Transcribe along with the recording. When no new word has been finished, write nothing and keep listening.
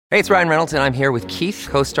Hey, it's Ryan Reynolds, and I'm here with Keith,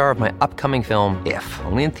 co-star of my upcoming film, If,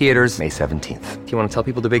 only in theaters May 17th. Do you want to tell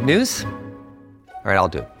people the big news? All right, I'll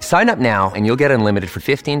do it. Sign up now and you'll get unlimited for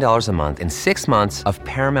 $15 a month and 6 months of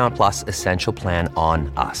Paramount Plus Essential Plan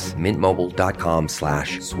on us.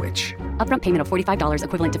 MintMobile.com/switch. Upfront payment of $45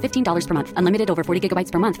 equivalent to $15 per month. Unlimited over 40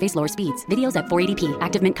 gigabytes per month. Face lower speeds. Videos at 480p.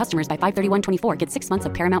 Active Mint customers by 531.24 get 6 months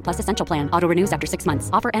of Paramount Plus Essential Plan. Auto renews after 6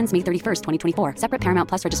 months. Offer ends May 31st, 2024. Separate Paramount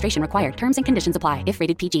Plus registration required. Terms and conditions apply if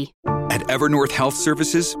rated PG. At Evernorth Health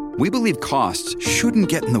Services, we believe costs shouldn't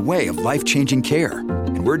get in the way of life-changing care,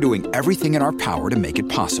 and we're doing everything in our power to make it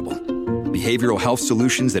possible. Behavioral health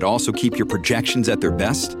solutions that also keep your projections at their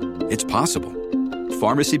best? It's possible.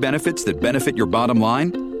 Pharmacy benefits that benefit your bottom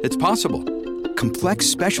line? It's possible. Complex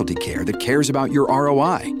specialty care that cares about your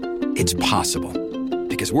ROI? It's possible.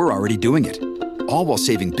 Because we're already doing it. All while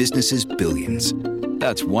saving businesses billions.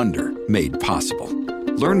 That's Wonder made possible.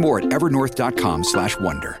 Learn more at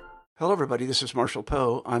evernorth.com/wonder. Hello, everybody. This is Marshall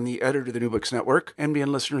Poe. I'm the editor of the New Books Network.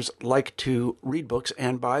 NBN listeners like to read books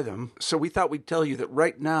and buy them. So we thought we'd tell you that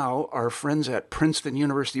right now, our friends at Princeton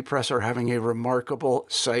University Press are having a remarkable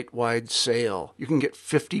site-wide sale. You can get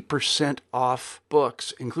 50% off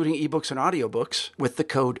books, including ebooks and audiobooks, with the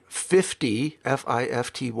code 50,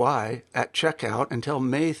 F-I-F-T-Y, at checkout until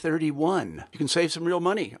May 31. You can save some real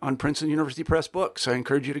money on Princeton University Press books. I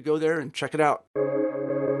encourage you to go there and check it out.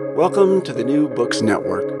 Welcome to the New Books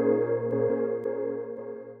Network.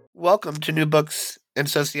 Welcome to New Books in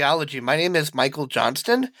Sociology. My name is Michael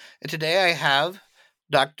Johnston, and today I have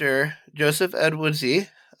Dr. Joseph Edwudsy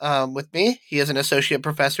with me. He is an associate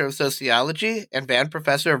professor of sociology and Vann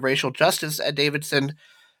professor of racial justice at Davidson,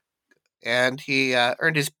 and he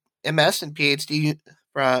earned his MS and PhD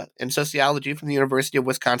in sociology from the University of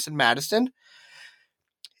Wisconsin-Madison.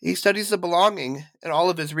 He studies the belonging in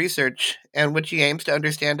all of his research, in which he aims to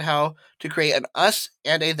understand how to create an us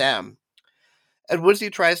and a them.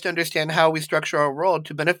 Edwudsy tries to understand how we structure our world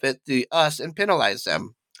to benefit the us and penalize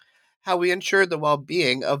them, how we ensure the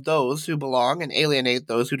well-being of those who belong and alienate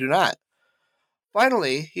those who do not.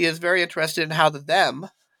 Finally, he is very interested in how the them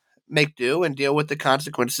make do and deal with the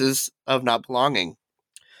consequences of not belonging.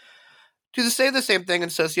 To say the same thing in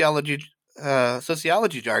sociology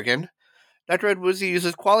jargon, Dr. Edwudsy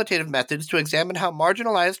uses qualitative methods to examine how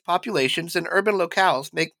marginalized populations in urban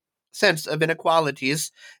locales make sense of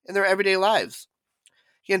inequalities in their everyday lives.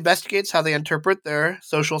 He investigates how they interpret their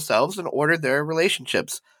social selves and order their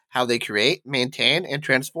relationships, how they create, maintain, and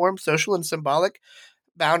transform social and symbolic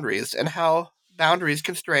boundaries, and how boundaries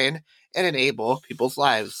constrain and enable people's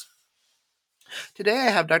lives. Today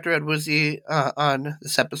I have Dr. Edwudsy on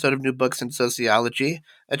this episode of New Books in Sociology,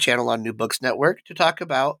 a channel on New Books Network, to talk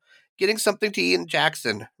about getting something to eat in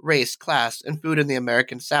Jackson, race, class, and food in the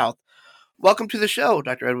American South. Welcome to the show,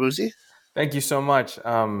 Dr. Edwudsy. Thank you so much.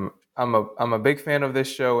 I'm a big fan of this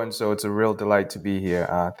show, and so it's a real delight to be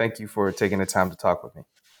here. Thank you for taking the time to talk with me.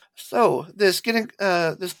 So this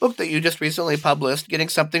book that you just recently published, Getting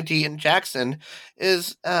Something to Eat in Jackson,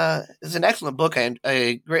 is an excellent book.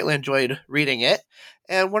 I greatly enjoyed reading it,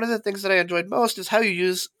 and one of the things that I enjoyed most is how you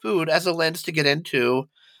use food as a lens to get into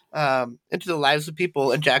the lives of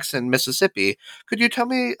people in Jackson, Mississippi. Could you tell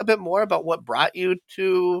me a bit more about what brought you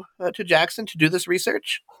to Jackson to do this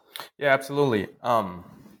research? Yeah, absolutely.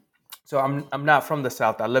 So I'm not from the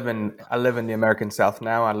South. I live in the American South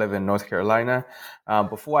now. I live in North Carolina.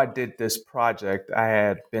 Before I did this project, I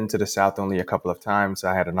had been to the South only a couple of times.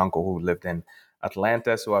 I had an uncle who lived in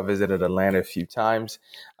Atlanta, so I visited Atlanta a few times.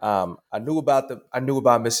 I knew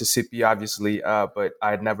about Mississippi, obviously, but I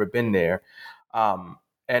had never been there.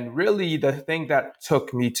 And really, the thing that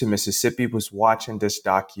took me to Mississippi was watching this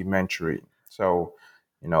documentary. So,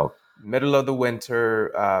 middle of the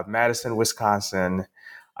winter, Madison, Wisconsin.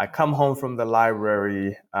 I come home from the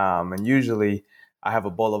library, and usually I have a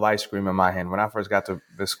bowl of ice cream in my hand. When I first got to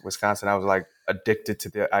Wisconsin, I was like addicted to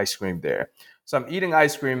the ice cream there. So I'm eating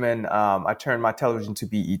ice cream, and I turn my television to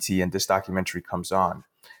BET, and this documentary comes on.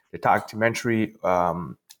 The documentary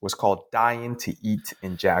was called Dying to Eat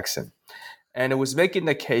in Jackson. And it was making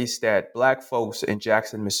the case that Black folks in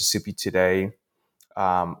Jackson, Mississippi today,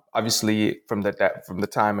 obviously from the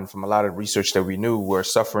time and from a lot of research that we knew, were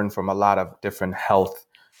suffering from a lot of different health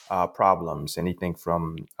problems, anything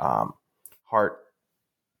from heart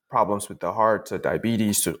problems with the heart to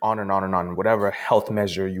diabetes to on and on and on, whatever health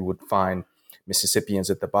measure you would find Mississippians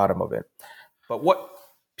at the bottom of it. But what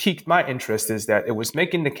piqued my interest is that it was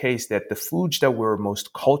making the case that the foods that were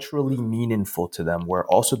most culturally meaningful to them were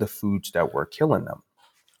also the foods that were killing them.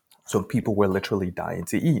 So people were literally dying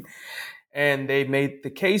to eat. And they made the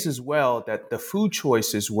case as well that the food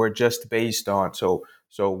choices were just based on, so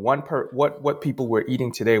So what people were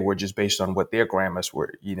eating today were just based on what their grandmas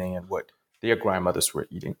were eating and what their grandmothers were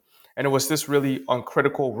eating. And it was this really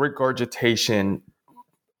uncritical regurgitation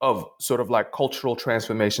of sort of like cultural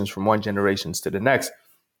transformations from one generation to the next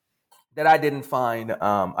that I did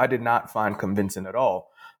not find convincing at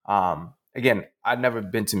all. Again, I'd never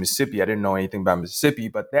been to Mississippi. I didn't know anything about Mississippi,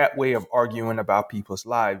 but that way of arguing about people's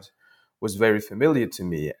lives was very familiar to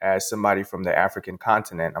me as somebody from the African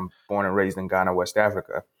continent. I'm born and raised in Ghana, West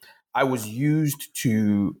Africa. I was used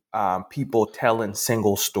to people telling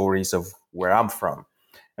single stories of where I'm from.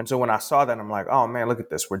 And so when I saw that, I'm like, oh man, look at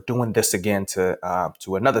this. We're doing this again to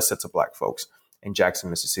another set of Black folks in Jackson,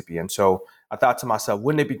 Mississippi. And so I thought to myself,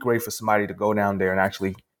 wouldn't it be great for somebody to go down there and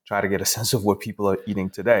actually try to get a sense of what people are eating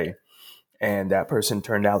today? And that person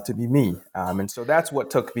turned out to be me. And so that's what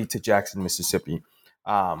took me to Jackson, Mississippi.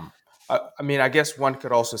 I guess one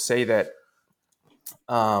could also say that,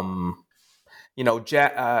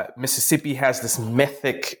 Mississippi has this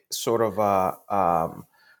mythic sort of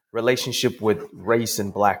relationship with race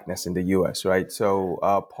and Blackness in the U.S., right?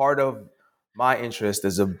 So part of my interest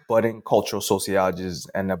as a budding cultural sociologist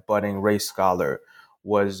and a budding race scholar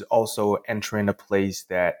was also entering a place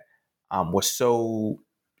that was so,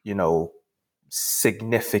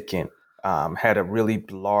 significant, had a really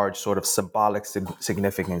large sort of symbolic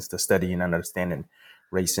significance to studying and understanding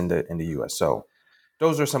race in the U.S. So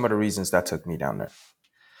those are some of the reasons that took me down there.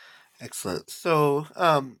 Excellent. So,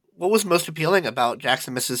 what was most appealing about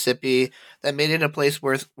Jackson, Mississippi that made it a place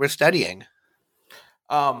worth studying?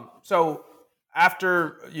 So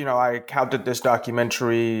after, I counted this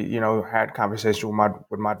documentary, had conversation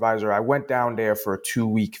with my advisor, I went down there for a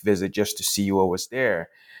 2-week visit just to see what was there.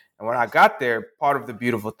 And when I got there, part of the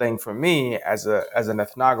beautiful thing for me as an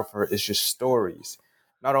ethnographer is just stories.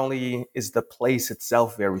 Not only is the place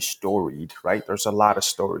itself very storied, right? There's a lot of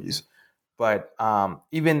stories. But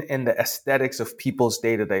even in the aesthetics of people's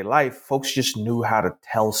day-to-day life, folks just knew how to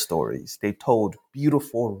tell stories. They told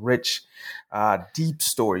beautiful, rich, deep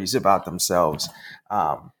stories about themselves.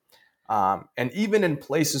 And even in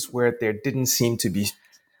places where there didn't seem to be,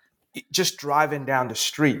 just driving down the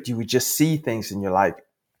street, you would just see things and you're like,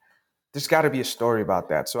 there's got to be a story about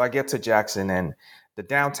that. So I get to Jackson, and the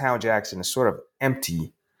downtown Jackson is sort of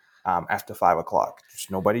empty after 5 o'clock. There's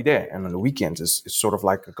nobody there. And on the weekends, it's sort of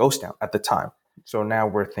like a ghost town at the time. So now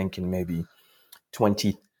we're thinking maybe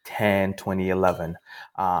 2010, 2011.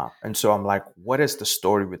 And so I'm like, what is the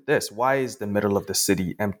story with this? Why is the middle of the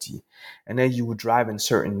city empty? And then you would drive in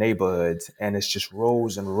certain neighborhoods, and it's just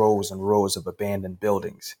rows and rows and rows of abandoned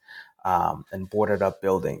buildings and boarded up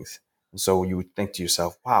buildings. And so you would think to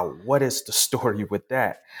yourself, wow, what is the story with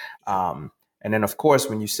that? And then, of course,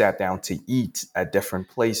 when you sat down to eat at different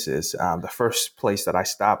places, the first place that I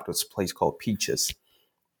stopped was a place called Peaches.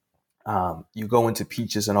 You go into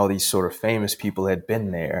Peaches and all these sort of famous people had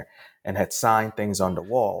been there and had signed things on the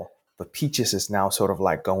wall. But Peaches is now sort of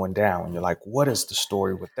like going down. And you're like, what is the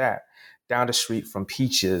story with that? Down the street from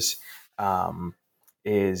Peaches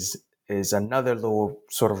is another little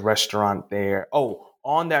sort of restaurant there. Oh,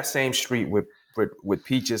 on that same street with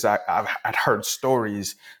Peaches, I'd heard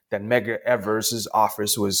stories that Medgar Evers'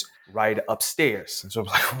 office was right upstairs. And so I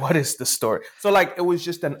was like, what is the story? So like, it was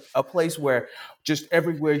just a place where just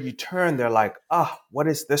everywhere you turn, they're like, what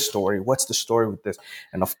is this story? What's the story with this?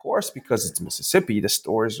 And of course, because it's Mississippi, the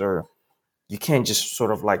stories you can't just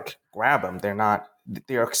sort of like grab them.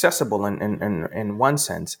 They're accessible in one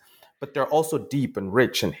sense, but they're also deep and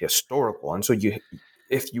rich and historical. And so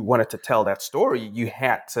if you wanted to tell that story, you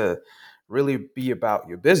had to really be about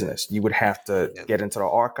your business. You would have to get into the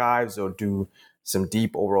archives or do some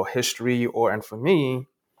deep oral history, and for me,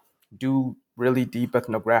 do really deep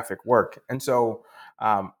ethnographic work. And so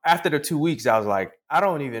after the 2 weeks, I was like, I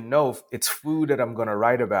don't even know if it's food that I'm going to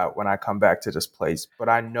write about when I come back to this place, but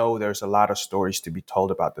I know there's a lot of stories to be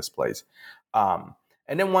told about this place. And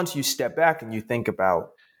then once you step back and you think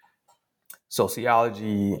about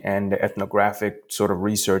sociology and the ethnographic sort of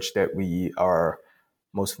research that we are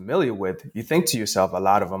most familiar with, you think to yourself, a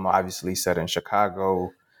lot of them are obviously set in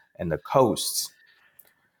Chicago and the coasts.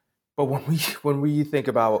 But when we think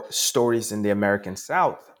about stories in the American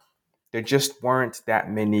South, there just weren't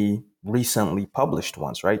that many recently published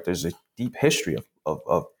ones, right? There's a deep history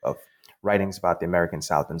of writings about the American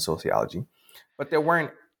South in sociology, but there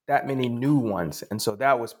weren't that many new ones. And so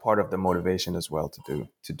that was part of the motivation as well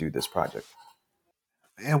to do this project.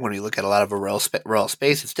 And when you look at a lot of rural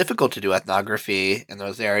space, it's difficult to do ethnography in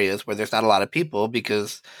those areas where there's not a lot of people,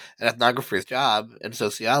 because an ethnographer's job in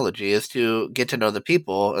sociology is to get to know the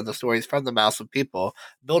people and the stories from the mouths of people.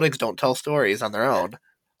 Buildings don't tell stories on their own.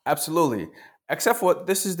 Absolutely. Except for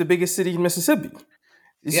this is the biggest city in Mississippi.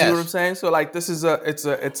 You see what I'm saying? So like this is it's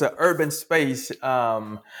a urban space in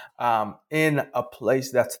a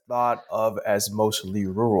place that's thought of as mostly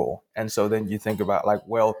rural. And so then you think about like,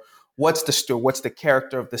 well, what's the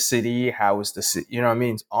character of the city? How is the city? You know what I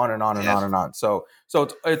mean? On and on and on and on. So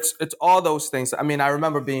it's all those things. I mean, I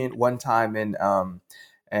remember being one time in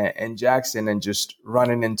Jackson and just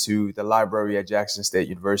running into the library at Jackson State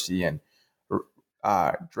University and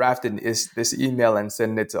drafting this email and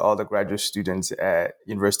sending it to all the graduate students at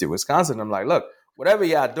University of Wisconsin. I'm like, look, whatever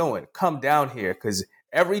y'all doing, come down here, because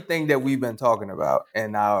everything that we've been talking about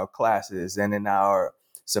in our classes and in our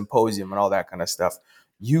symposium and all that kind of stuff,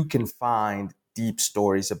 you can find deep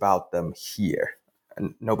stories about them here.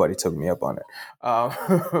 And nobody took me up on it.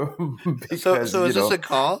 Because, so is this a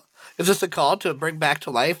call? Is this a call to bring back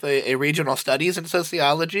to life a regional studies in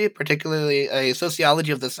sociology, particularly a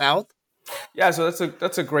sociology of the South? Yeah, so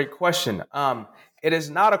that's a great question. It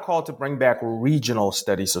is not a call to bring back regional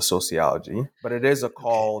studies of sociology, but it is a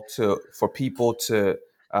call for people to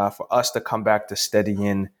for us to come back to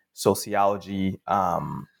studying sociology,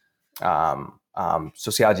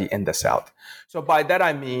 sociology in the South. So by that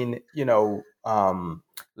I mean,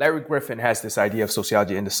 Larry Griffin has this idea of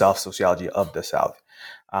sociology in the South, sociology of the South.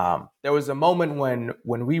 There was a moment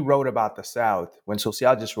when we wrote about the South, when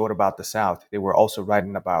sociologists wrote about the South, they were also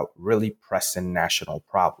writing about really pressing national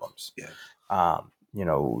problems. Yeah.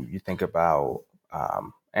 You think about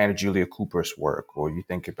Anna Julia Cooper's work, or you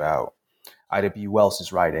think about Ida B.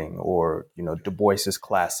 Wells's writing, or Du Bois's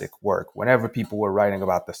classic work. Whenever people were writing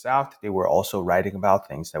about the South, they were also writing about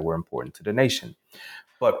things that were important to the nation.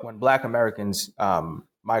 But when Black Americans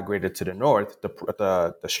migrated to the North,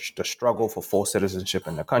 the struggle for full citizenship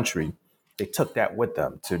in the country, they took that with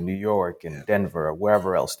them to New York and Denver or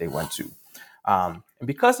wherever else they went to. And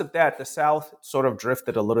because of that, the South sort of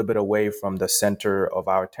drifted a little bit away from the center of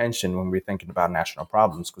our attention when we're thinking about national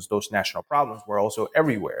problems, because those national problems were also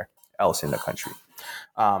everywhere else in the country.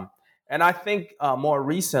 And I think more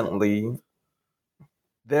recently,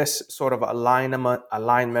 this sort of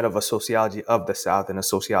alignment of a sociology of the South and a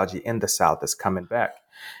sociology in the South is coming back.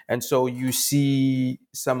 And so you see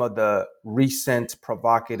some of the recent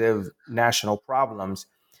provocative national problems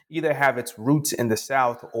either have its roots in the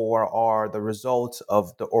South or are the results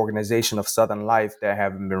of the organization of Southern life that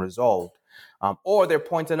haven't been resolved. Or they're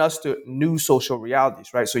pointing us to new social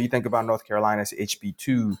realities, right? So you think about North Carolina's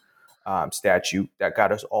HB2 statute that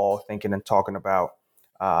got us all thinking and talking about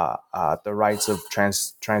the rights of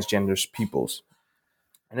transgender peoples.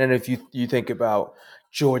 And then if you think about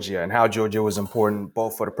Georgia and how Georgia was important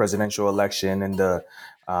both for the presidential election and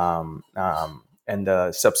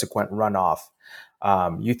the subsequent runoff,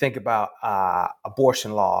 you think about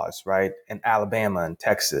abortion laws, right, in Alabama and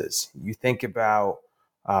Texas. You think about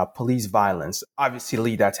police violence.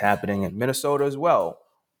 Obviously, that's happening in Minnesota as well.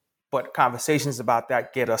 But conversations about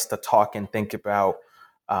that get us to talk and think about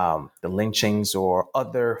the lynchings or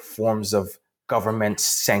other forms of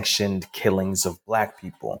government-sanctioned killings of Black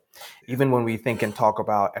people. Even when we think and talk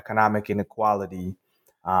about economic inequality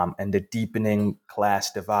and the deepening class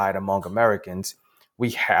divide among Americans,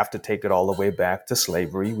 we have to take it all the way back to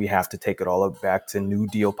slavery. We have to take it all the way back to New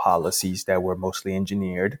Deal policies that were mostly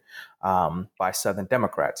engineered by Southern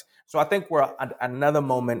Democrats. So I think we're at another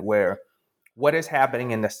moment where what is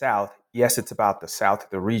happening in the South, yes, it's about the South,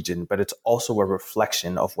 the region, but it's also a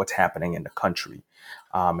reflection of what's happening in the country.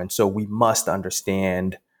 And so we must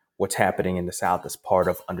understand what's happening in the South as part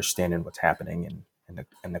of understanding what's happening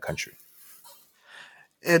in the country.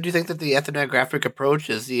 And do you think that the ethnographic approach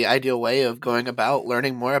is the ideal way of going about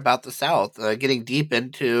learning more about the South, getting deep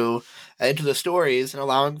into the stories and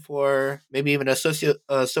allowing for maybe even a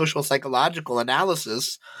social psychological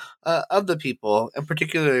analysis of the people, and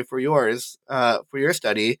particularly for your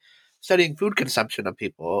study, studying food consumption of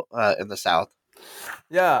people in the South?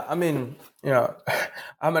 Yeah, I mean,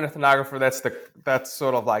 I'm an ethnographer. That's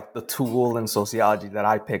sort of like the tool in sociology that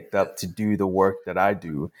I picked up to do the work that I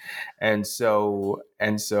do, and so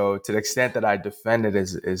to the extent that I defend it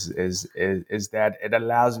is that it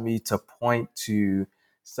allows me to point to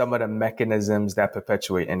some of the mechanisms that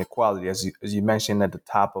perpetuate inequality. As you mentioned at the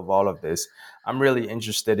top of all of this, I'm really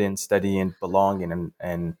interested in studying belonging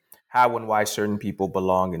and how and why certain people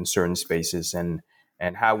belong in certain spaces and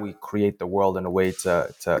how we create the world in a way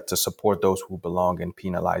to support those who belong and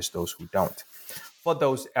penalize those who don't. For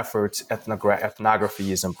those efforts,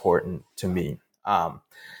 ethnography is important to me.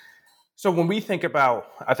 So when we think about,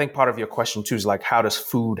 I think part of your question too is like, how does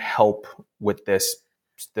food help with this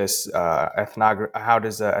ethnography? How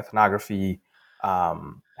does ethnography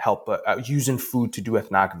help using food to do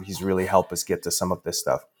ethnographies really help us get to some of this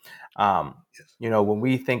stuff. When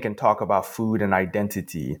we think and talk about food and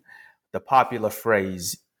identity, the popular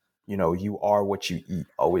phrase, you are what you eat,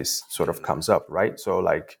 always sort of comes up, right? So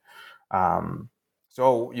like, I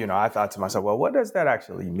thought to myself, well, what does that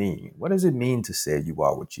actually mean? What does it mean to say you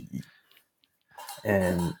are what you eat?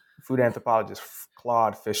 And food anthropologist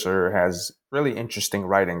Claude Fisher has really interesting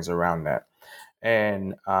writings around that.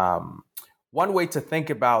 And one way to think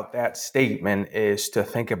about that statement is to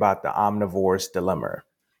think about the omnivore's dilemma,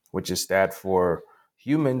 which is that for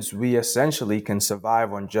humans, we essentially can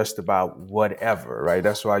survive on just about whatever, right?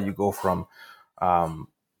 That's why you go from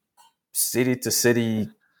city to city,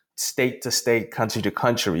 state to state, country to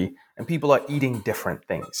country, and people are eating different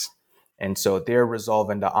things. And so they're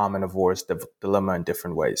resolving the omnivore's dilemma in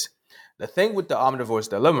different ways. The thing with the omnivore's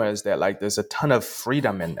dilemma is that like there's a ton of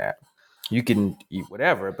freedom in that. You can eat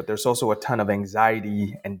whatever, but there's also a ton of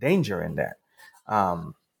anxiety and danger in that.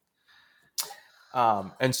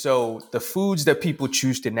 And so the foods that people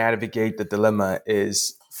choose to navigate the dilemma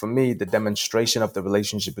is, for me, the demonstration of the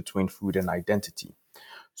relationship between food and identity.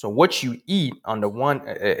 So what you eat on the one,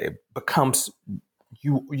 it becomes,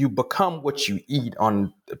 you become what you eat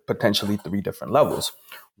on potentially 3 different levels.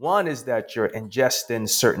 One is that you're ingesting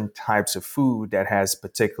certain types of food that has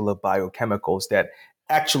particular biochemicals that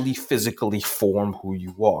actually physically form who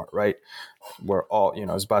you are, right? We're all,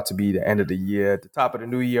 it's about to be the end of the year. At the top of the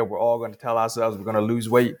new year, we're all going to tell ourselves we're going to lose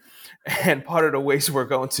weight. And part of the ways we're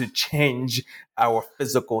going to change our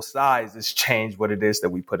physical size is change what it is that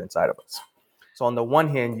we put inside of us. So on the one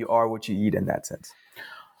hand, you are what you eat in that sense.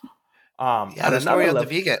 The story of the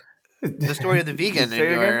vegan. The story of the vegan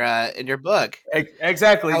in your book.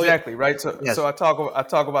 Exactly, right. So, yes. So I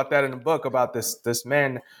talk about that in the book about this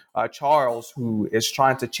man Charles, who is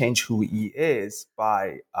trying to change who he is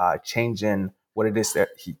by changing what it is that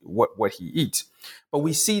what he eats. But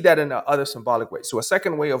we see that in other symbolic ways. So a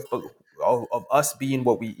second way of us being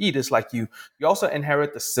what we eat is like you also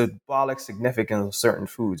inherit the symbolic significance of certain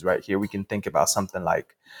foods. Right here, we can think about something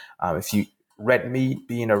like if you red meat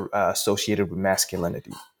being associated with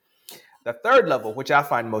masculinity. The third level, which I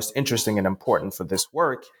find most interesting and important for this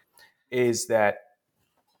work, is that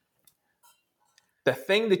the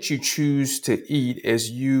thing that you choose to eat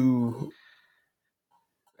is you,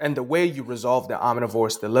 and the way you resolve the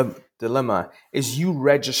omnivore's dilemma is you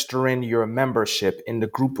registering your membership in the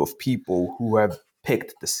group of people who have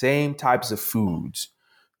picked the same types of foods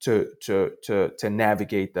to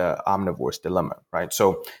navigate the omnivore's dilemma, right?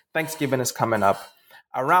 So Thanksgiving is coming up.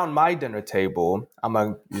 Around my dinner table,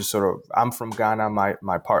 I'm from Ghana.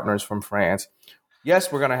 My partner's from France.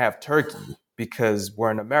 Yes, we're going to have turkey because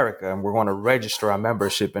we're in America and we're going to register our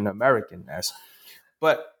membership in Americanness.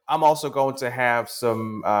 But I'm also going to have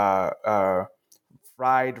some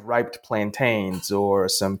fried ripe plantains or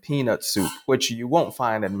some peanut soup, which you won't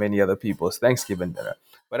find in many other people's Thanksgiving dinner.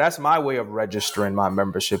 But that's my way of registering my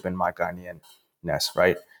membership in my Ghanaian-ness,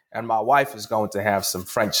 right? And my wife is going to have some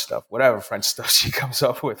French stuff, whatever French stuff she comes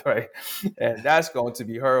up with, right? And that's going to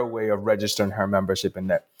be her way of registering her membership in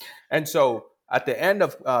that. And so at the end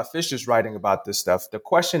of Fisher's writing about this stuff, the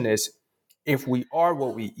question is, if we are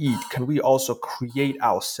what we eat, can we also create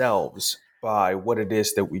ourselves by what it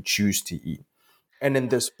is that we choose to eat? And in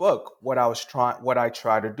this book, what I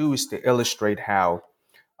try to do is to illustrate how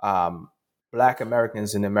Black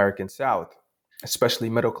Americans in the American South, especially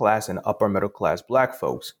middle class and upper middle class Black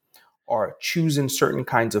folks, are choosing certain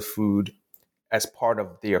kinds of food as part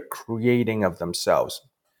of their creating of themselves,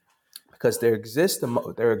 because there exists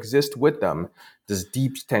with them this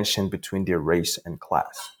deep tension between their race and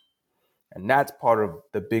class. And that's part of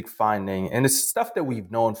the big finding. And it's stuff that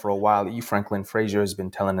we've known for a while. E. Franklin Frazier has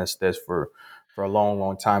been telling us this for a long,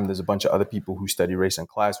 long time. There's a bunch of other people who study race and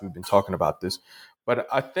class. We've been talking about this. But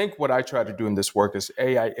I think what I try to do in this work is,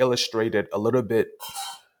 I illustrate it a little bit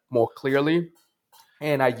more clearly,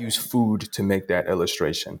 and I use food to make that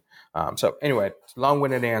illustration. So anyway,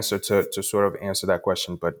 long-winded answer to sort of answer that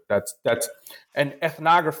question. But that's and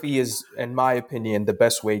ethnography is, in my opinion, the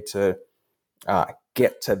best way to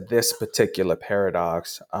get to this particular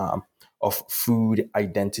paradox of food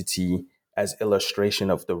identity as illustration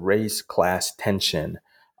of the race-class tension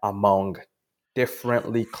among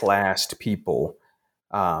differently classed people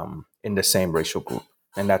in the same racial group.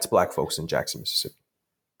 And that's Black folks in Jackson, Mississippi.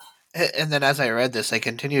 And then as I read this, I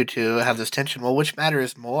continued to have this tension. Well, which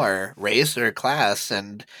matters more, race or class?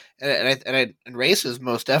 And race is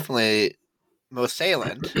most definitely most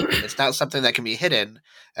salient. It's not something that can be hidden,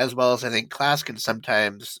 as well as I think class can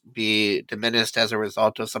sometimes be diminished as a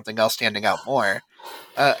result of something else standing out more.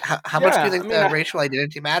 How much do you think racial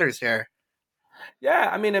identity matters here? Yeah,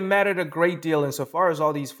 I mean, it mattered a great deal insofar as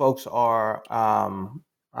all these folks are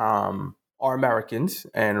Americans,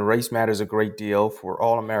 and race matters a great deal for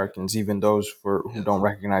all Americans, even those who don't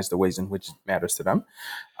recognize the ways in which it matters to them.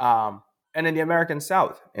 Um, and in the American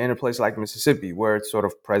South, in a place like Mississippi, where it's sort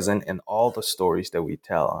of present in all the stories that we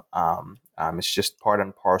tell, it's just part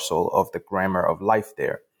and parcel of the grammar of life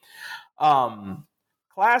there. Um,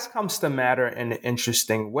 Class comes to matter in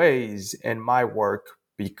interesting ways in my work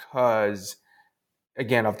because,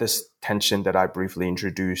 again, of this tension that I briefly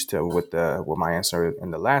introduced with my answer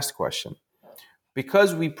in the last question.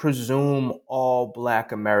 Because we presume all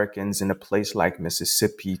Black Americans in a place like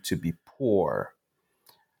Mississippi to be poor,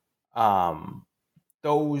 um,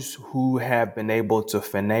 those who have been able to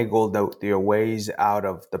finagle their ways out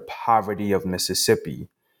of the poverty of Mississippi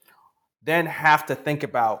then have to think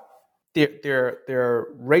about their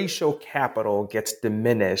racial capital gets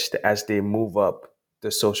diminished as they move up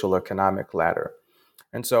the social economic ladder.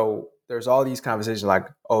 And so there's all these conversations like,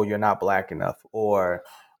 oh, you're not Black enough, or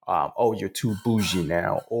oh, you're too bougie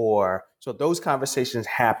now, or so those conversations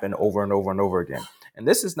happen over and over and over again. And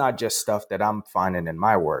this is not just stuff that I'm finding in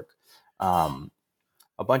my work. A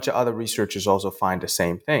bunch of other researchers also find the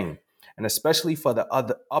same thing. And especially for the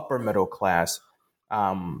other upper middle class,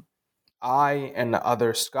 I and the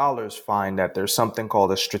other scholars find that there's something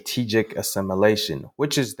called a strategic assimilation,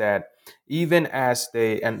 which is that even as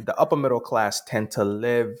the upper middle class tend to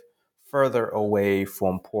live further away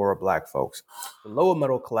from poorer Black folks, the lower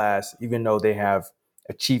middle class, even though they have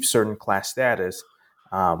achieved certain class status,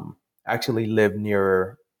 actually live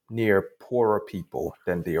near poorer people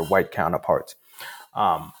than their white counterparts.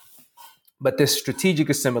 But this strategic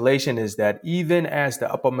assimilation is that even as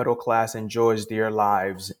the upper middle class enjoys their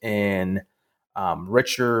lives in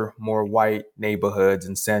richer, more white neighborhoods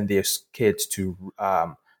and send their kids to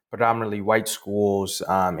predominantly white schools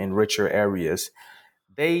in richer areas,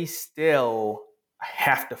 they still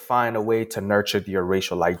have to find a way to nurture their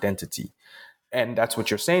racial identity. And that's what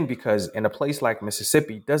you're saying, because in a place like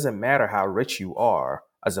Mississippi, it doesn't matter how rich you are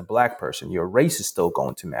as a Black person, your race is still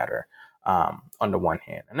going to matter. On the one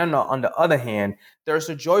hand. And then on the other hand, there's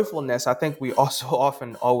a joyfulness. I think we also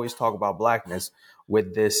often always talk about Blackness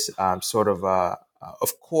with this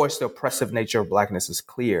of course, the oppressive nature of Blackness is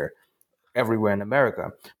clear everywhere in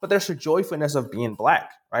America, but there's a joyfulness of being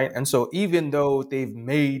Black, right? And so even though they've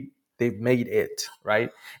made it,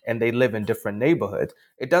 right, and they live in different neighborhoods,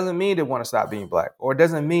 it doesn't mean they want to stop being Black, or it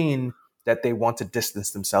doesn't mean that they want to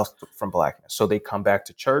distance themselves from Blackness. So they come back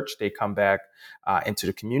to church, they come back into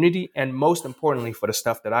the community, and most importantly, for the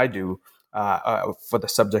stuff that I do for the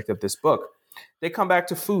subject of this book, they come back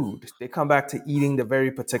to food. They come back to eating the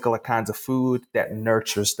very particular kinds of food that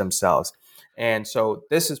nurtures themselves. And so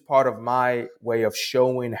this is part of my way of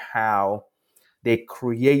showing how they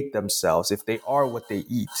create themselves. If they are what they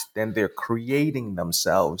eat, then they're creating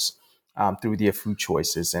themselves through their food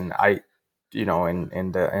choices. And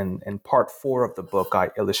in part 4 of the book, I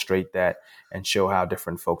illustrate that and show how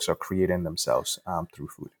different folks are creating themselves through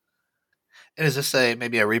food. And is this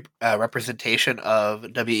maybe a representation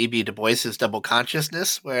of W.E.B. Du Bois's double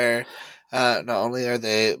consciousness, where not only are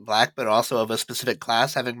they Black, but also of a specific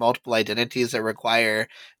class having multiple identities that require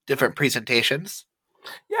different presentations?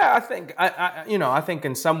 Yeah, I think I think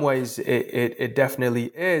in some ways it definitely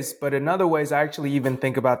is, but in other ways I actually even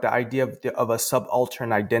think about the idea of a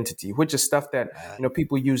subaltern identity, which is stuff that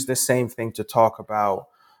people use the same thing to talk about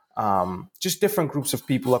just different groups of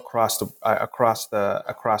people across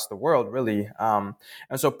the world, really. And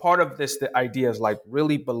so part of this, the idea is like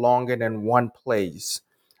really belonging in one place,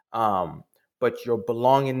 but your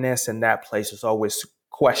belongingness in that place is always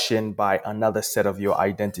questioned by another set of your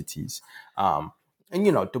identities. And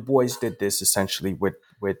Du Bois did this essentially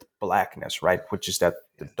with Blackness, right? Which is that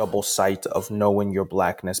the double sight of knowing your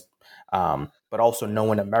Blackness, but also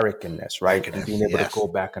knowing Americanness, right? And being able to go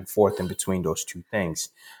back and forth in between those two things.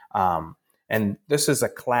 And this is a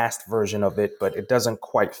classed version of it, but it doesn't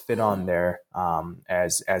quite fit on there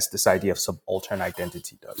as this idea of subaltern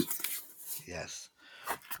identity does. Yes.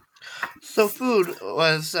 So food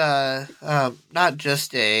was not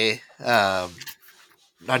just a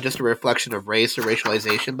reflection of race or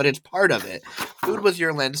racialization, but it's part of it. Food was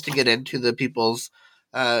your lens to get into the people's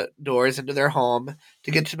doors, into their home,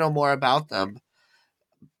 to get to know more about them.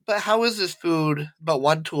 But how is this food but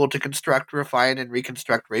one tool to construct, refine, and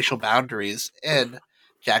reconstruct racial boundaries in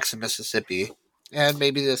Jackson, Mississippi, and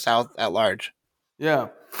maybe the South at large? Yeah.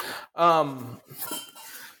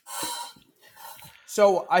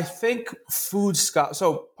 So I think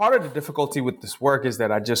so part of the difficulty with this work is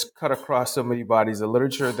that I just cut across so many bodies of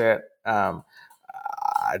literature that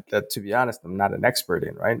to be honest, I'm not an expert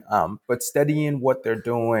in, right? But studying what they're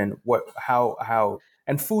doing, how,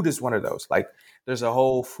 and food is one of those. Like, there's a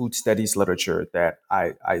whole food studies literature that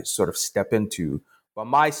I sort of step into. But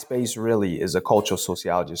my space really is a cultural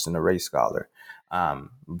sociologist and a race scholar. I'm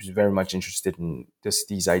just very much interested in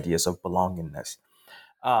these ideas of belongingness.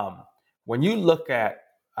 When you look at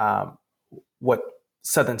what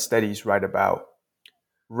Southern studies write about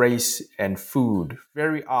race and food,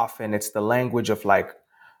 very often it's the language of like,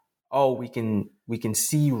 oh, we can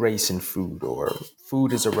see race in food, or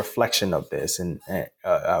food is a reflection of this, and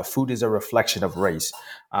food is a reflection of race.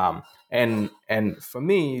 And for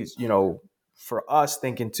me, for us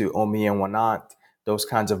thinking to Omi and Wanant, those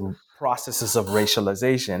kinds of processes of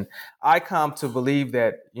racialization, I come to believe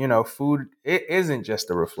that food, it isn't just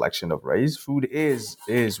a reflection of race. Food is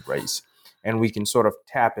race, and we can sort of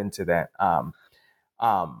tap into that.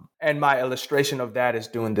 And my illustration of that is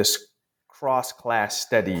doing this cross-class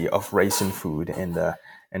study of race and food in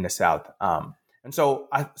the South. And so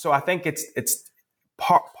I think it's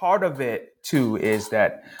part of it too is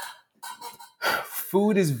that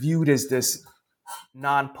food is viewed as this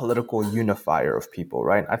non-political unifier of people,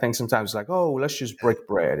 right? I think sometimes like, oh, let's just break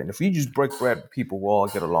bread. And if we just break bread, people will all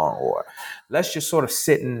get along. Or let's just sort of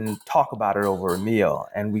sit and talk about it over a meal.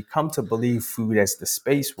 And we come to believe food as the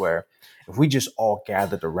space where if we just all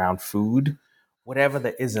gathered around food, whatever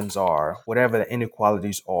the isms are, whatever the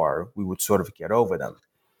inequalities are, we would sort of get over them.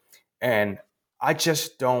 And I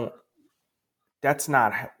just don't, that's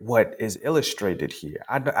not what is illustrated here.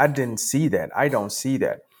 I didn't see that. I don't see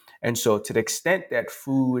that. And so to the extent that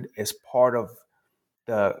food is part of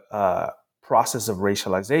the process of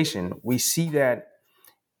racialization, we see that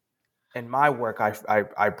in my work,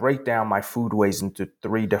 I break down my food ways into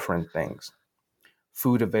three different things: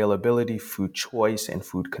 food availability, food choice, and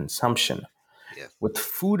food consumption. Yeah. With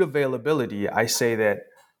food availability, I say that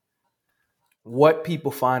what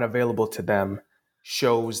people find available to them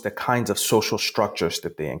shows the kinds of social structures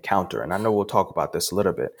that they encounter. And I know we'll talk about this a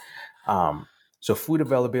little bit. So food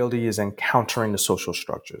availability is encountering the social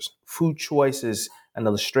structures. Food choice is an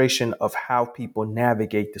illustration of how people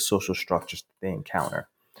navigate the social structures that they encounter.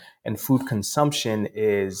 And food consumption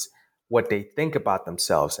is what they think about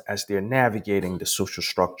themselves as they're navigating the social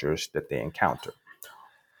structures that they encounter.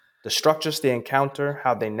 The structures they encounter,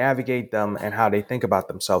 how they navigate them, and how they think about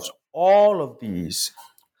themselves, all of these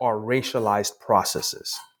are racialized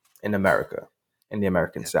processes in America, in the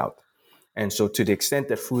American South. And so to the extent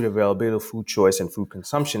that food availability, food choice, and food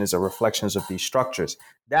consumption is a reflection of these structures,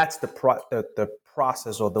 that's the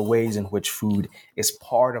process or the ways in which food is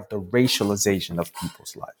part of the racialization of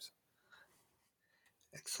people's lives.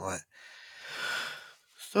 Excellent.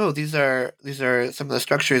 So these are some of the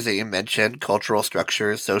structures that you mentioned: cultural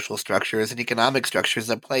structures, social structures, and economic structures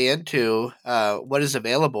that play into what is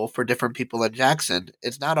available for different people in Jackson.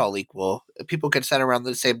 It's not all equal. People can sit around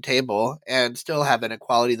the same table and still have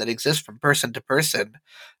inequality that exists from person to person.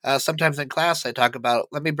 Sometimes in class, I talk about,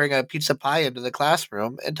 let me bring a pizza pie into the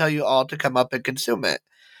classroom and tell you all to come up and consume it.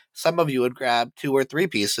 Some of you would grab 2 or 3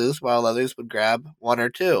 pieces, while others would grab 1 or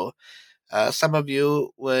 2. Some of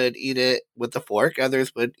you would eat it with a fork,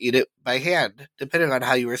 others would eat it by hand, depending on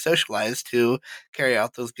how you were socialized to carry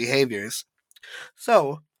out those behaviors.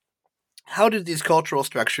 So, how did these cultural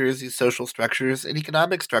structures, these social structures, and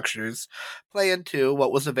economic structures play into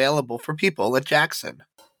what was available for people at Jackson?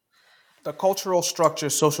 The cultural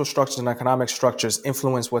structures, social structures, and economic structures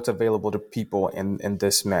influence what's available to people in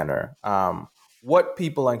this manner. What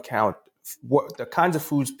people encounter, what the kinds of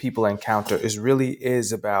foods people encounter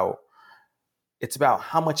is about. It's about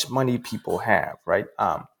how much money people have, right?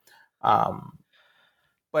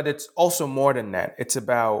 But it's also more than that. It's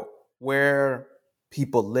about where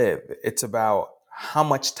people live. It's about how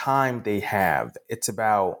much time they have. It's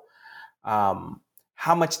about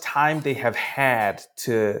how much time they have had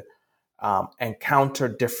to encounter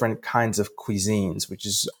different kinds of cuisines,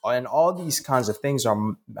 and all these kinds of things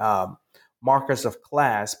are markers of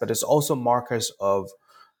class, but it's also markers of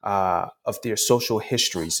their social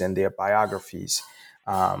histories and their biographies.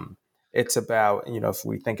 It's about, if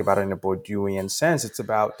we think about it in a Bourdieuian sense, it's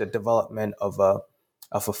about the development of a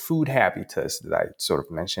food habitus that I sort of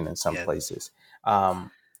mentioned in some places.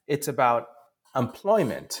 It's about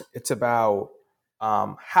employment. It's about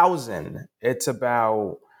housing. It's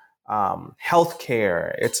about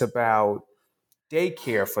healthcare. It's about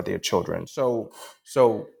daycare for their children. So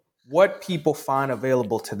what people find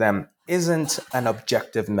available to them isn't an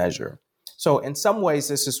objective measure. So in some ways,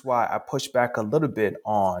 this is why I push back a little bit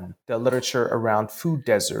on the literature around food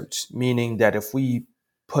deserts, meaning that if we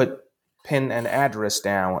pin an address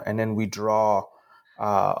down and then we draw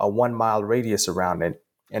a 1 mile radius around it,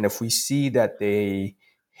 And if we see that they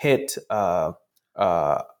hit a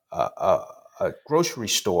grocery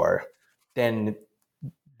store, then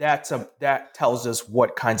that tells us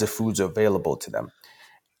what kinds of foods are available to them.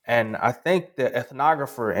 And I think the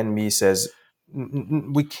ethnographer in me says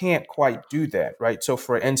we can't quite do that, right? So,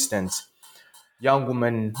 for instance, young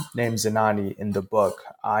woman named Zenani in the book,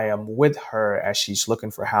 I am with her as she's looking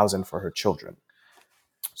for housing for her children.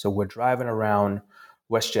 So we're driving around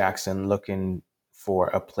West Jackson looking for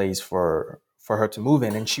a place for her to move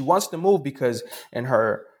in, and she wants to move because in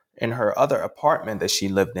her other apartment that she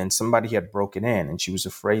lived in, somebody had broken in, and she was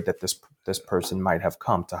afraid that this person might have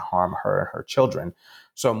come to harm her and her children.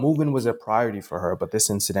 So moving was a priority for her, but this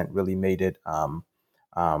incident really made it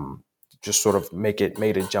just sort of made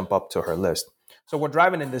it jump up to her list. So we're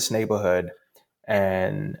driving in this neighborhood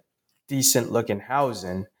and decent looking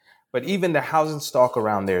housing, but even the housing stock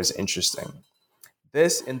around there is interesting.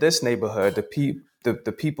 In this neighborhood,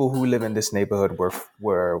 the people who live in this neighborhood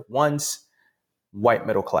were once white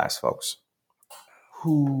middle class folks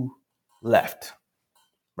who left,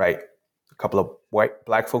 right? A couple of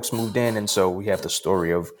black folks moved in, and so we have the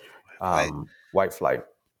story of white flight.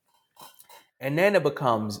 And then it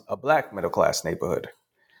becomes a black middle class neighborhood.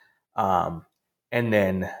 And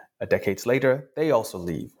then decades later, they also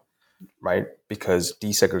leave, right? Because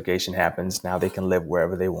desegregation happens. Now they can live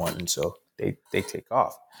wherever they want. And so they take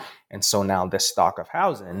off. And so now the stock of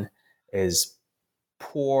housing is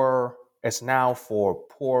poor. It's now for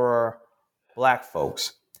poorer black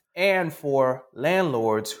folks and for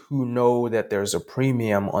landlords who know that there's a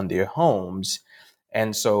premium on their homes.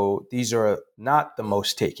 And so these are not the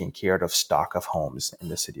most taken care of stock of homes in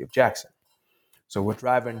the city of Jackson. So we're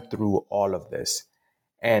driving through all of this.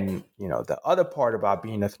 And, the other part about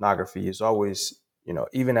being ethnography is always,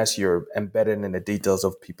 even as you're embedded in the details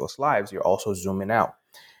of people's lives, you're also zooming out.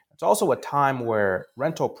 It's also a time where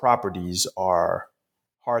rental properties are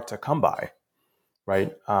hard to come by,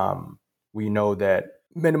 right? We know that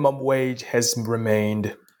minimum wage has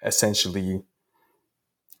remained essentially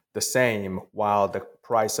the same while the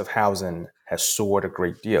price of housing has soared a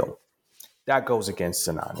great deal. That goes against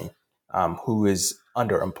Zenani, who is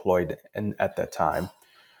underemployed at that time.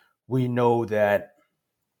 We know that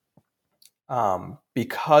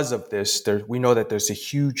because of this, we know that there's a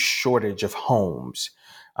huge shortage of homes.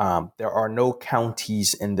 There are no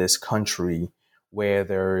counties in this country where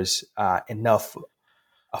there's enough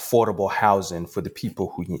affordable housing for the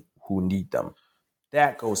people who need them.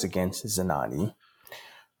 That goes against Zenani.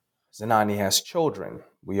 Zenani has children.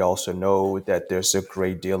 We also know that there's a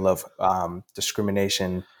great deal of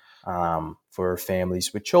discrimination for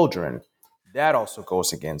families with children. That also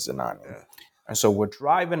goes against Zenani. Yeah. And so we're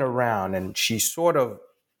driving around, and she's sort of,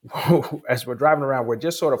 as we're driving around, we're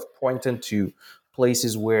just sort of pointing to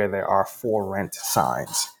places where there are for rent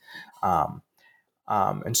signs.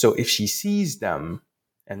 And so if she sees them,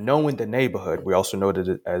 and knowing the neighborhood, we also know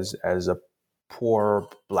that as a poor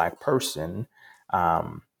black person,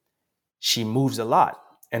 she moves a lot.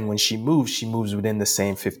 And when she moves within the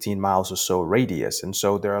same 15 miles or so radius. And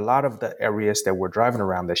so there are a lot of the areas that we're driving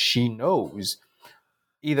around that she knows,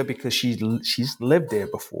 either because she's lived there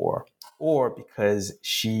before or because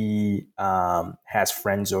she has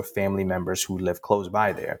friends or family members who live close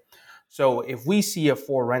by there. So if we see a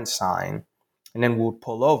for rent sign, and then we'll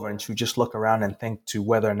pull over and she'll just look around and think to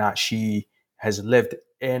whether or not she has lived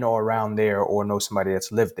in or around there or knows somebody that's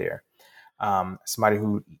lived there. Somebody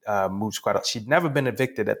who moves quite a lot. She'd never been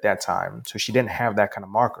evicted at that time, so she didn't have that kind of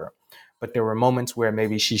marker. But there were moments where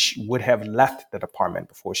maybe she would have left that apartment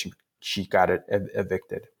before she got it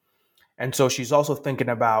evicted. And so she's also thinking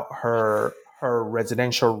about her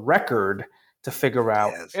residential record to figure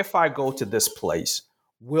out, if I go to this place,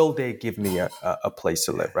 will they give me a place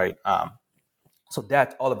to live, right? So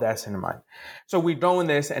that all of that's in her mind. So we're doing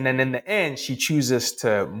this, and then in the end, she chooses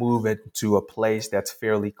to move it to a place that's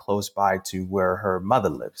fairly close by to where her mother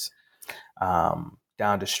lives,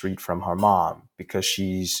 down the street from her mom, because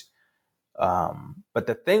she's. But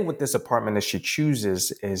the thing with this apartment that she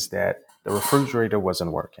chooses is that the refrigerator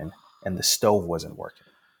wasn't working and the stove wasn't working.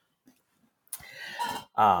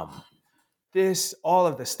 All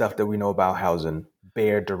of the stuff that we know about housing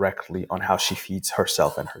bear directly on how she feeds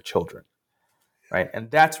herself and her children. Right.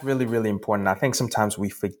 And that's really, really important. I think sometimes we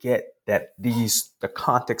forget that the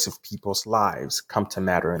context of people's lives come to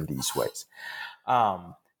matter in these ways.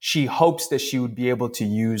 She hopes that she would be able to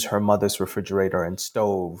use her mother's refrigerator and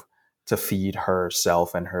stove to feed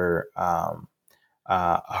herself and her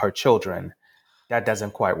children. That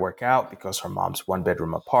doesn't quite work out because her mom's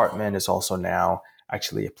 1-bedroom apartment is also now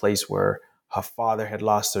actually a place where her father had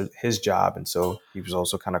lost his job. And so he was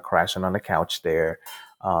also kind of crashing on the couch there.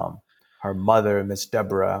 Her mother, Miss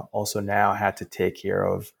Deborah, also now had to take care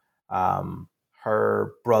of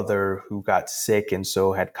her brother who got sick and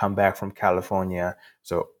so had come back from California,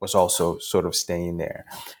 so was also sort of staying there.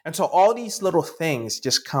 And so all these little things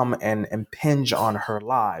just come and impinge on her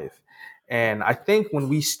life. And I think when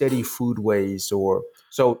we study foodways,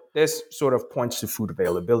 so this sort of points to food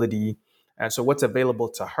availability. And so what's available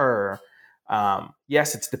to her,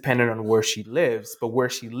 yes, it's dependent on where she lives, but where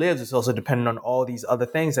she lives is also dependent on all these other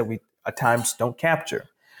things that we at times don't capture.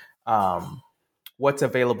 What's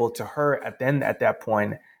available to her at that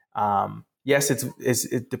point, yes,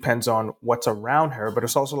 it depends on what's around her, but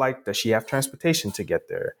it's also like, does she have transportation to get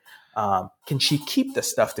there? Can she keep the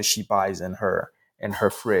stuff that she buys in her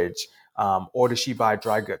fridge? Or does she buy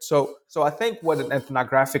dry goods? So I think what an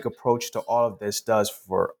ethnographic approach to all of this does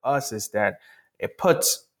for us is that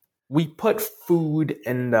we put food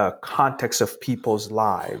in the context of people's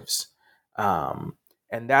lives.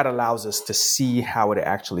 And that allows us to see how it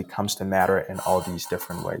actually comes to matter in all these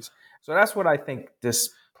different ways. So that's what I think this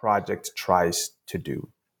project tries to do.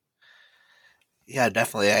 Yeah,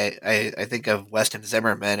 definitely. I think of Weston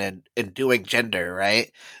Zimmerman and doing gender,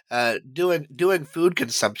 right? Doing food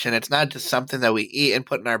consumption. It's not just something that we eat and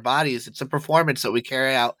put in our bodies. It's a performance that we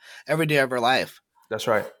carry out every day of our life. That's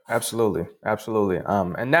right. Absolutely. Absolutely.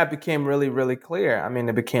 And that became really, really clear. I mean,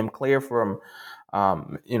 it became clear from,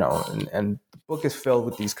 and the book is filled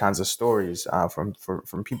with these kinds of stories from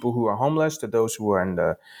people who are homeless to those who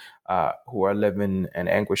are who are living in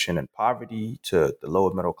anguish and in poverty, to the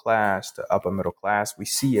lower middle class, to upper middle class. We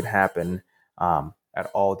see it happen at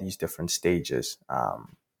all these different stages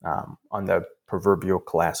on the proverbial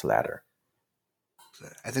class ladder.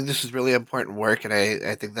 I think this is really important work, and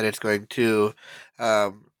I think that it's going to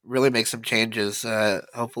really make some changes.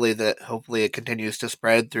 Hopefully it continues to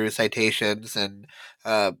spread through citations and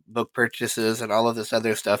book purchases and all of this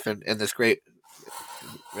other stuff. And this great,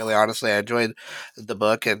 really honestly, I enjoyed the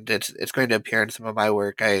book, and it's going to appear in some of my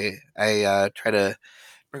work. I try to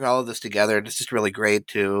bring all of this together, and it's just really great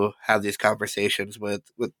to have these conversations with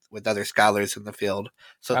other scholars in the field.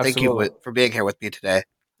 So Absolutely. Thank you for being here with me today.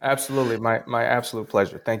 Absolutely. My absolute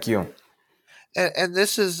pleasure. Thank you. And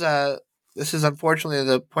this is unfortunately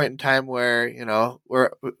the point in time where, we're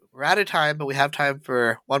out of time, but we have time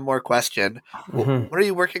for one more question. Mm-hmm. What are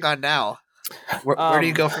you working on now? Where do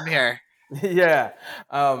you go from here? Yeah.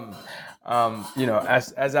 As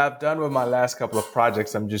I've done with my last couple of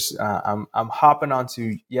projects, I'm just I'm hopping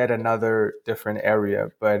onto yet another different area,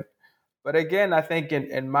 but again, I think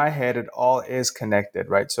in my head, it all is connected,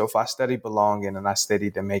 right? So if I study belonging and I study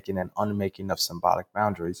the making and unmaking of symbolic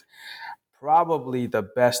boundaries, probably the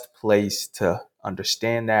best place to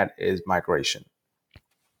understand that is migration,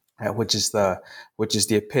 which is the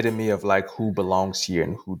epitome of like who belongs here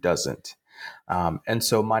and who doesn't. And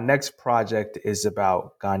so my next project is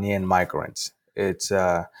about Ghanaian migrants. It's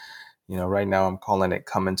right now I'm calling it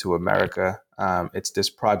Coming to America. It's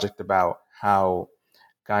this project about how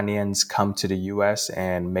Ghanaians come to the U.S.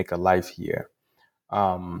 and make a life here.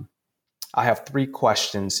 I have 3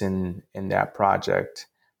 questions in that project.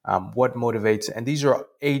 What motivates, and these are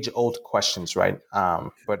age-old questions, right?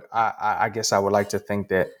 But I guess I would like to think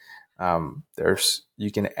that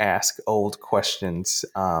you can ask old questions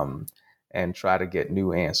and try to get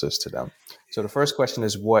new answers to them. So the first question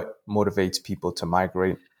is, what motivates people to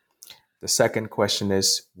migrate? The second question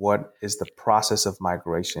is, what is the process of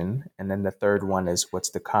migration? And then the third one is,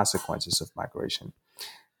 what's the consequences of migration?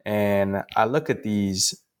 And I look at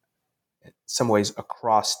these in some ways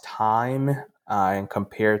across time and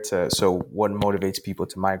compare to, so what motivates people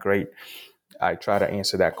to migrate? I try to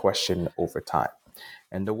answer that question over time.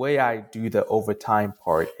 And the way I do the over time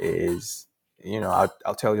part is,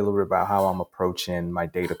 I'll tell you a little bit about how I'm approaching my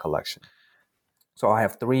data collection. So I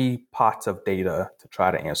have 3 pots of data to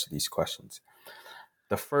try to answer these questions.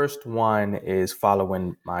 The first one is,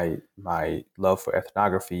 following my love for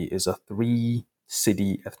ethnography, is a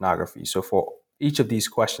 3-city ethnography. So for each of these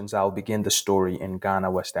questions, I'll begin the story in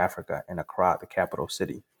Ghana, West Africa, in Accra, the capital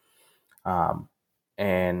city.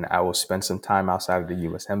 And I will spend some time outside of the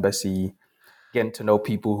U.S. Embassy, getting to know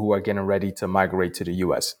people who are getting ready to migrate to the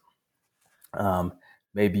U.S.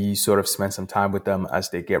 Maybe sort of spend some time with them as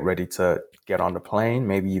they get ready to get on the plane,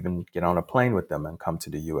 maybe even get on a plane with them and come to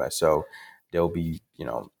the U.S. So there'll be,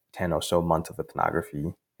 10 or so months of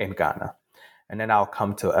ethnography in Ghana. And then I'll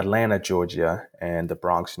come to Atlanta, Georgia, and the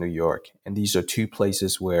Bronx, New York. And these are 2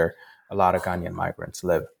 places where a lot of Ghanaian migrants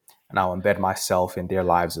live. And I'll embed myself in their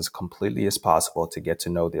lives as completely as possible to get to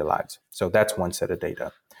know their lives. So that's one set of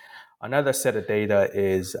data. Another set of data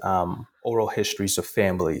is oral histories of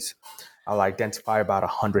families. I'll identify about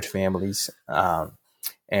 100 families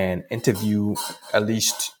and interview at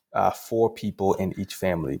least 4 people in each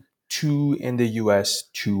family, 2 in the U.S.,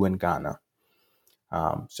 2 in Ghana.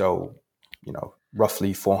 So,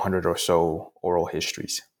 roughly 400 or so oral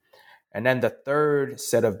histories. And then the third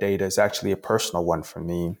set of data is actually a personal one for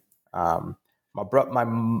me.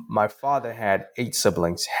 My father had 8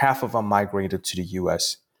 siblings. Half of them migrated to the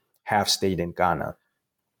U.S., half stayed in Ghana.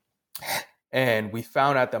 And we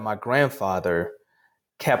found out that my grandfather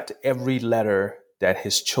kept every letter that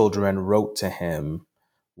his children wrote to him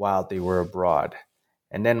while they were abroad.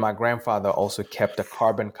 And then my grandfather also kept a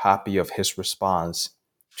carbon copy of his response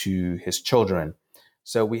to his children.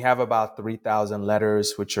 So we have about 3,000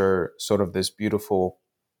 letters, which are sort of this beautiful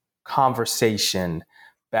conversation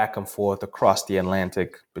back and forth across the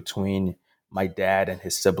Atlantic between my dad and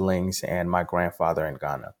his siblings and my grandfather in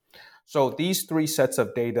Ghana. So these 3 sets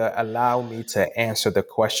of data allow me to answer the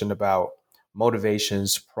question about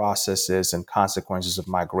motivations, processes, and consequences of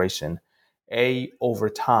migration, over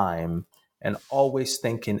time, and always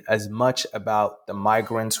thinking as much about the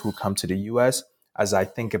migrants who come to the U.S. as I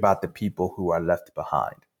think about the people who are left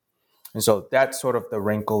behind. And so that's sort of the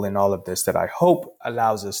wrinkle in all of this that I hope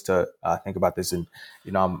allows us to think about this. And,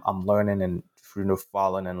 I'm learning and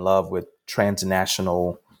falling in love with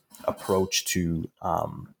transnational approach to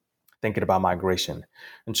thinking about migration.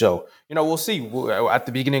 And so, we'll see. At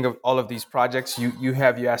the beginning of all of these projects, you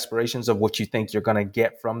have your aspirations of what you think you're going to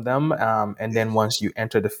get from them. And then once you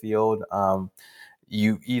enter the field,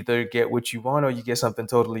 you either get what you want or you get something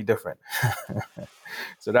totally different.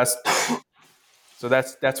 So that's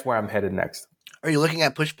where I'm headed next. Are you looking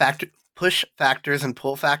at push factors and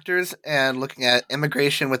pull factors, and looking at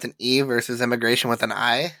immigration with an E versus immigration with an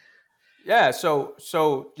I? Yeah, so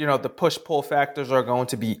the push-pull factors are going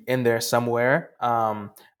to be in there somewhere. I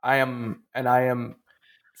am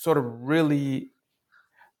sort of really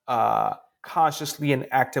consciously and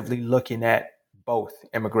actively looking at both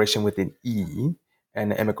immigration with an E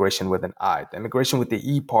and immigration with an I. The immigration with the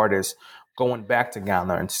E part is going back to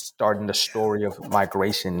Ghana and starting the story of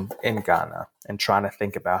migration in Ghana and trying to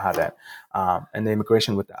think about how that. And the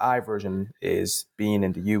immigration with the I version is being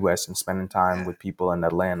in the U.S. and spending time with people in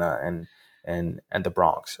Atlanta and the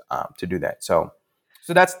Bronx to do that. So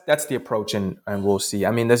that's the approach, and we'll see.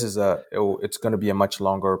 I mean, this is it's going to be a much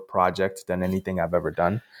longer project than anything I've ever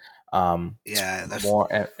done.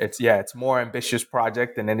 It's more ambitious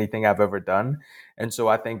project than anything I've ever done, and so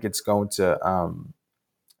I think it's going to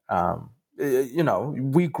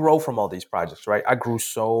we grow from all these projects, right? I grew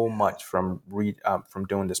so much from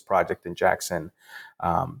doing this project in Jackson.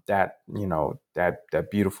 That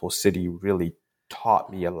beautiful city really taught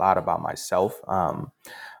me a lot about myself.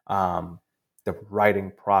 The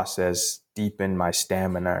writing process deepened my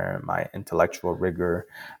stamina, my intellectual rigor,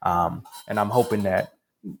 and I'm hoping that,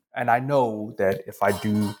 and I know that if I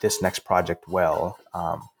do this next project well,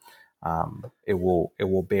 it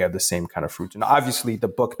will bear the same kind of fruit. And obviously, the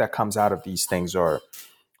book that comes out of these things are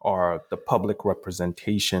the public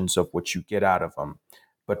representations of what you get out of them.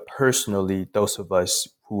 But personally, those of us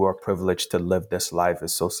who are privileged to live this life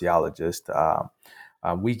as sociologists,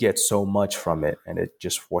 we get so much from it, and it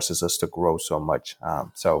just forces us to grow so much.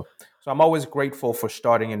 So I'm always grateful for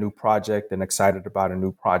starting a new project and excited about a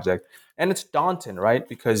new project. And it's daunting, right?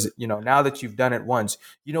 Because, now that you've done it once,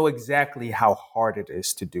 you know exactly how hard it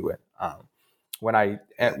is to do it. When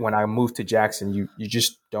I moved to Jackson, you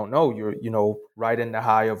just don't know. You're, right in the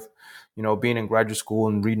high of, being in graduate school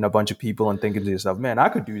and reading a bunch of people and thinking to yourself, man, I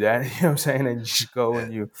could do that. You know what I'm saying? And you just go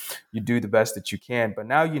and you do the best that you can. But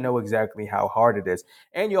now you know exactly how hard it is.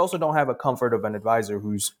 And you also don't have a comfort of an advisor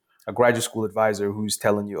who's a graduate school advisor who's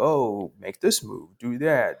telling you, oh, make this move, do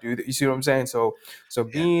that, do that. You see what I'm saying? So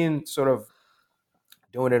being sort of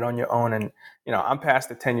doing it on your own, and I'm past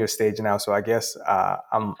the tenure stage now, so I guess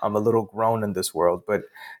I'm a little grown in this world, but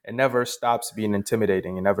it never stops being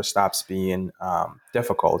intimidating. It never stops being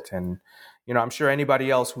difficult. And I'm sure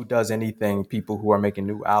anybody else who does anything, people who are making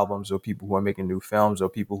new albums or people who are making new films or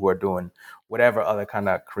people who are doing whatever other kind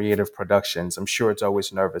of creative productions, I'm sure it's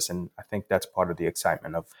always nervous. And I think that's part of the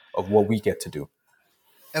excitement of what we get to do.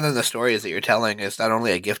 And then the stories that you're telling is not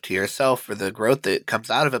only a gift to yourself for the growth that comes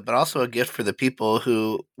out of it, but also a gift for the people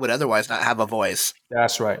who would otherwise not have a voice.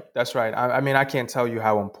 That's right. I mean, I can't tell you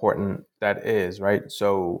how important that is, right?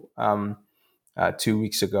 So 2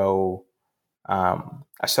 weeks ago,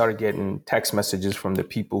 I started getting text messages from the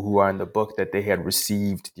people who are in the book that they had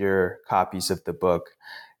received their copies of the book.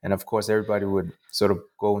 And of course, everybody would sort of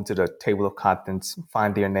go into the table of contents,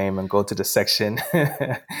 find their name, and go to the section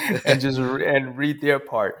and just and read their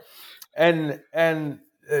part. And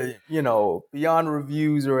beyond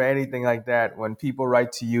reviews or anything like that, when people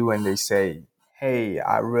write to you and they say, hey,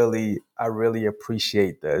 I really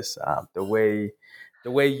appreciate this. The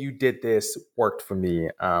way you did this worked for me.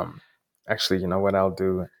 Actually, you know what I'll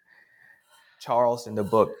do? Charles in the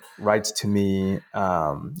book writes to me,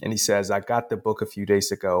 and he says, I got the book a few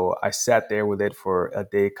days ago. I sat there with it for a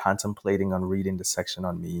day contemplating on reading the section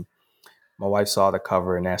on me. My wife saw the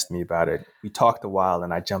cover and asked me about it. We talked a while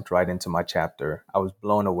and I jumped right into my chapter. I was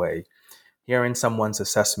blown away. Hearing someone's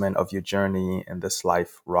assessment of your journey in this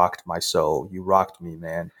life rocked my soul. You rocked me,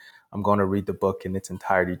 man. I'm going to read the book in its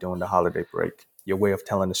entirety during the holiday break. Your way of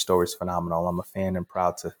telling the story is phenomenal. I'm a fan and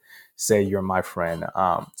proud to say you're my friend.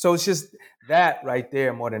 So it's just that right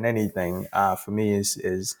there, more than anything, for me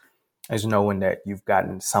is knowing that you've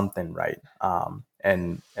gotten something right.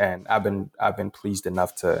 And I've been pleased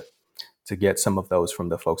enough to get some of those from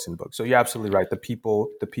the folks in the book. So you're absolutely right. The people,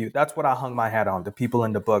 that's what I hung my hat on. The people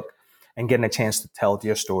in the book, and getting a chance to tell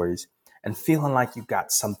their stories and feeling like you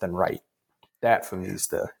got something right. That for me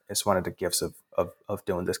is one of the gifts of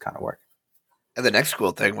doing this kind of work. And the next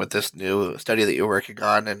cool thing with this new study that you're working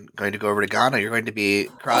on and going to go over to Ghana, you're going to be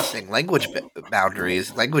crossing language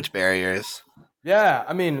boundaries, language barriers. Yeah,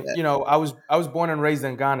 I mean, you know, I was born and raised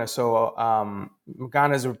in Ghana, so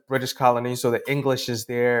Ghana is a British colony, so the English is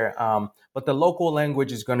there, but the local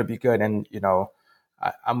language is going to be good. And you know,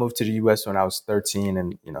 I moved to the U.S. when I was 13,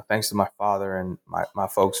 and you know, thanks to my father and my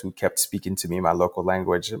folks who kept speaking to me my local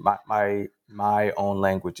language, my own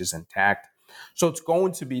language is intact. So it's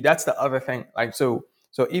going to be, that's the other thing. Like so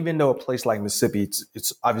even though a place like Mississippi,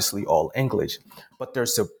 it's obviously all English, but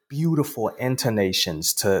there's a beautiful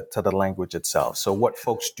intonations to the language itself. So what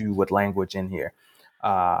folks do with language in here,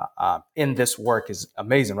 in this work is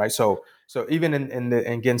amazing, right? So even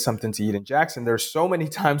in getting something to eat in Jackson, there's so many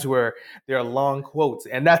times where there are long quotes,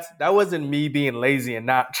 and that wasn't me being lazy and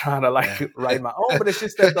not trying to write my own, but it's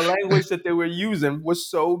just that the language that they were using was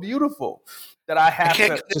so beautiful that I have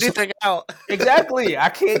can't to cut anything out. Exactly. I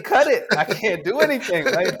can't cut it. I can't do anything.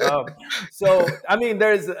 Right. So, I mean,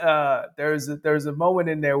 there's a moment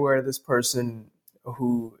in there where this person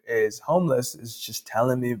who is homeless is just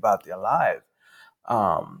telling me about their life.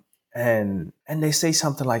 And they say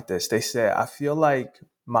something like this. They say, I feel like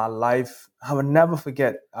my life, I would never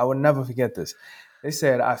forget this. They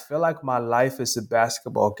said, I feel like my life is a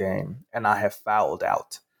basketball game and I have fouled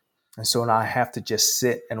out. And so now I have to just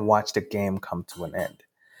sit and watch the game come to an end.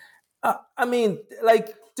 I mean,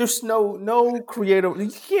 like, there's no creative. You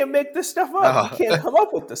can't make this stuff up. You can't come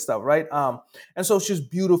up with this stuff, right? And so it's just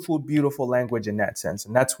beautiful, beautiful language in that sense.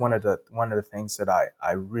 And that's one of the things that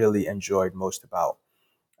I really enjoyed most about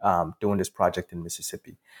doing this project in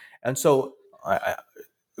Mississippi. And so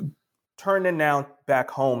turning now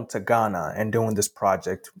back home to Ghana and doing this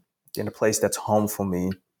project in a place that's home for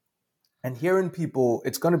me. And hearing people,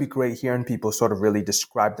 it's going to be great hearing people sort of really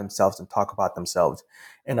describe themselves and talk about themselves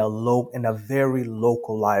in a very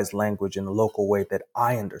localized language, in a local way that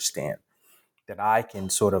I understand, that I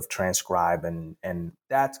can sort of transcribe, and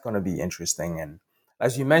that's going to be interesting. And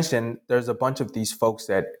as you mentioned, there's a bunch of these folks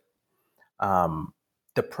that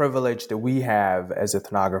the privilege that we have as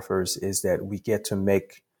ethnographers is that we get to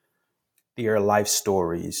make their life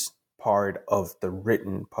stories part of the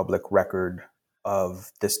written public record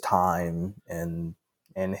of this time and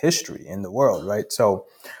history in the world, right? So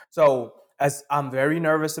as I'm very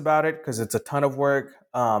nervous about it because it's a ton of work.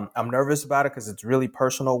 I'm nervous about it because it's really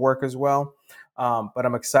personal work as well. But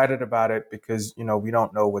I'm excited about it because, you know, we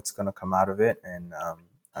don't know what's going to come out of it. And,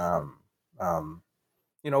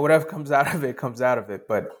 you know, whatever comes out of it, comes out of it.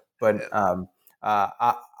 But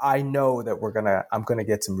I know that I'm going to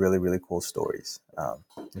get some really, really cool stories,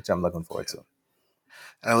 which I'm looking forward to.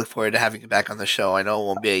 I look forward to having you back on the show. I know it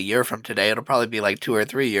won't be a year from today. It'll probably be like 2 or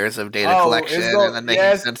 3 years of data collection and then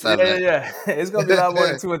making sense of it. Yeah. It's going to be a lot more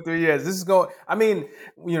than 2 or 3 years. I mean,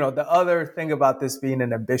 you know, the other thing about this being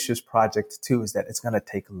an ambitious project too is that it's going to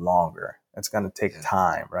take longer. It's going to take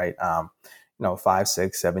time, right? You know, 5,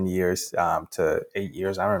 6, 7 years to 8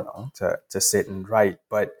 years, I don't know, to sit and write.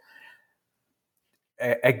 But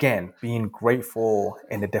again, being grateful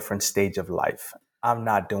in a different stage of life. I'm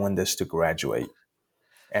not doing this to graduate.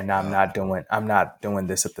 And I'm not doing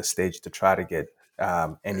this at the stage to try to get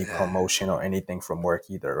any promotion or anything from work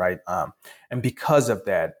either, right? And because of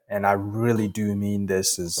that, and I really do mean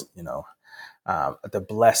this as, you know, the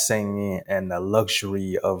blessing and the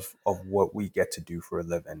luxury of what we get to do for a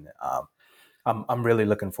living. I'm really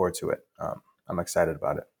looking forward to it. I'm excited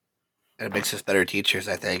about it. And it makes us better teachers,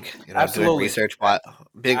 I think. You know, Absolutely. doing research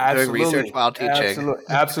while teaching.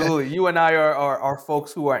 Absolutely. You and I are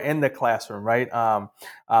folks who are in the classroom, right?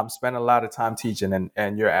 Spend a lot of time teaching,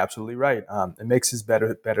 and you're absolutely right. It makes us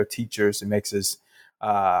better teachers. It makes us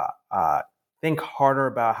think harder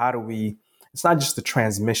about how do we, it's not just the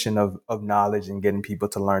transmission of knowledge and getting people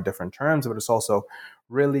to learn different terms, but it's also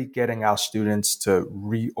really getting our students to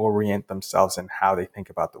reorient themselves in how they think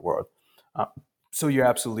about the world. So you're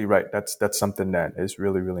absolutely right. That's something that is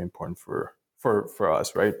really, really important for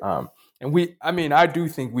us, right? And I do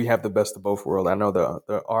think we have the best of both worlds. I know the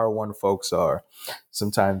R1 folks are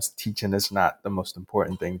sometimes teaching is not the most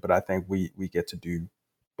important thing, but I think we get to do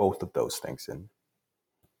both of those things. And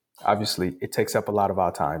obviously it takes up a lot of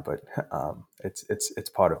our time, but it's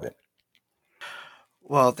part of it.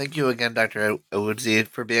 Well, thank you again, Dr. Ewudzie,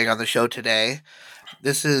 for being on the show today.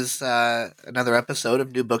 This is another episode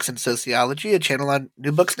of New Books in Sociology, a channel on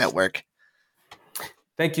New Books Network.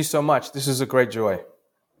 Thank you so much. This is a great joy.